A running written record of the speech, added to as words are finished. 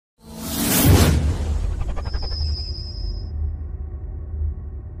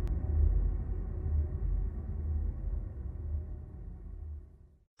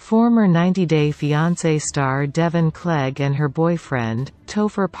Former 90 Day Fiancé star Devon Clegg and her boyfriend,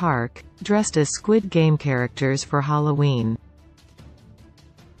 Topher Park, dressed as Squid Game characters for Halloween.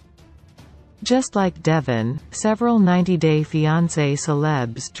 Just like Devon, several 90 Day Fiancé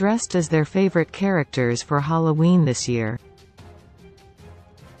celebs dressed as their favorite characters for Halloween this year.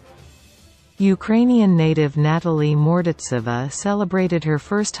 Ukrainian native Natalie Morditseva celebrated her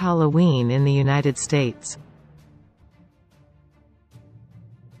first Halloween in the United States.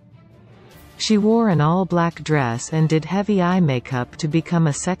 She wore an all-black dress and did heavy eye makeup to become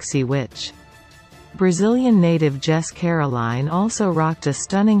a sexy witch. Brazilian native Jess Caroline also rocked a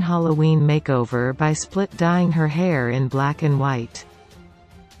stunning Halloween makeover by split-dyeing her hair in black and white.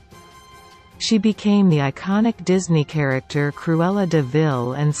 She became the iconic Disney character Cruella de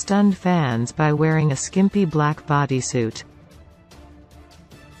Vil and stunned fans by wearing a skimpy black bodysuit.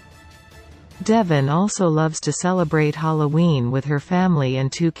 Devon also loves to celebrate Halloween with her family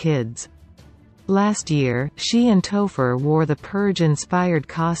and 2 kids. Last year, she and Topher wore the Purge-inspired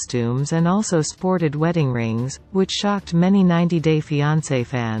costumes and also sported wedding rings, which shocked many 90 Day Fiancé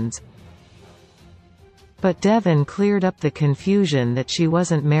fans. But Devon cleared up the confusion that she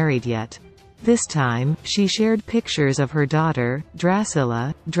wasn't married yet. This time, she shared pictures of her daughter,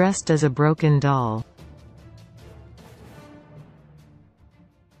 Drascilla, dressed as a broken doll.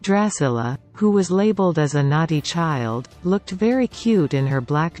 Drascilla, who was labeled as a naughty child, looked very cute in her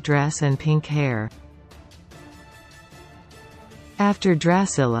black dress and pink hair. After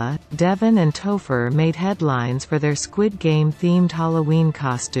Drascilla, Devon and Topher made headlines for their Squid Game-themed Halloween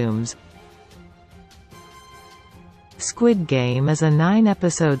costumes. Squid Game is a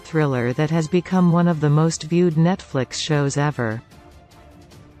 9-episode thriller that has become one of the most viewed Netflix shows ever.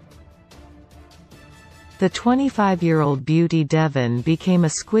 The 25-year-old beauty Devon became a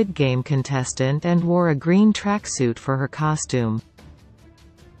Squid Game contestant and wore a green tracksuit for her costume.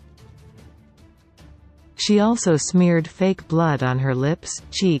 She also smeared fake blood on her lips,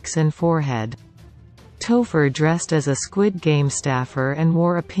 cheeks and forehead. Topher dressed as a Squid Game staffer and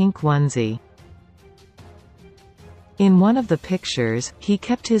wore a pink onesie. In one of the pictures, he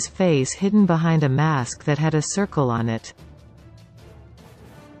kept his face hidden behind a mask that had a circle on it.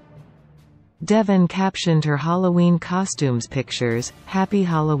 Devon captioned her Halloween costumes pictures, "Happy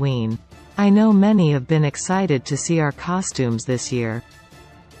Halloween. I know many have been excited to see our costumes this year."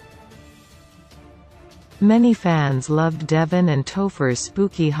 Many fans loved Devon and Topher's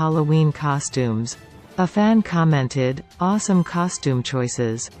spooky Halloween costumes. A fan commented, "Awesome costume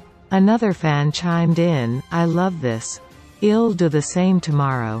choices." Another fan chimed in, "I love this. I'll do the same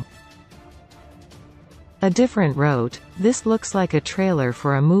tomorrow." A different wrote, "This looks like a trailer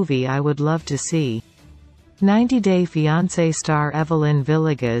for a movie I would love to see." 90 Day Fiancé star Evelyn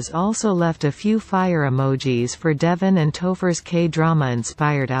Villegas also left a few fire emojis for Devon and Topher's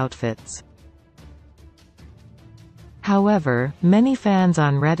K-drama-inspired outfits. However, many fans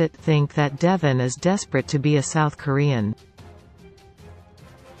on Reddit think that Devon is desperate to be a South Korean.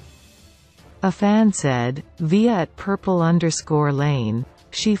 A fan said, via @purple_lane,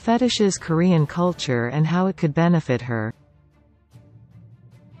 she fetishes Korean culture and how it could benefit her.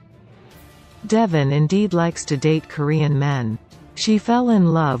 Devon indeed likes to date Korean men. She fell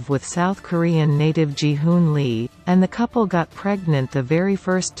in love with South Korean native Ji-hoon Lee, and the couple got pregnant the very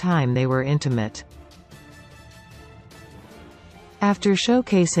first time they were intimate. After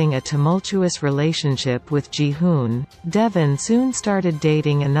showcasing a tumultuous relationship with Ji-hoon, Devon soon started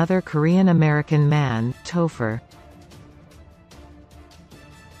dating another Korean-American man, Topher.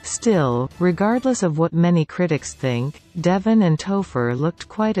 Still, regardless of what many critics think, Devon and Topher looked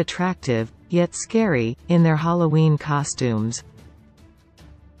quite attractive, yet scary, in their Halloween costumes.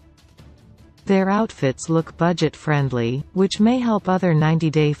 Their outfits look budget-friendly, which may help other 90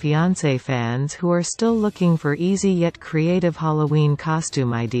 Day Fiancé fans who are still looking for easy yet creative Halloween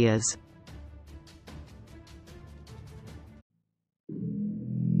costume ideas.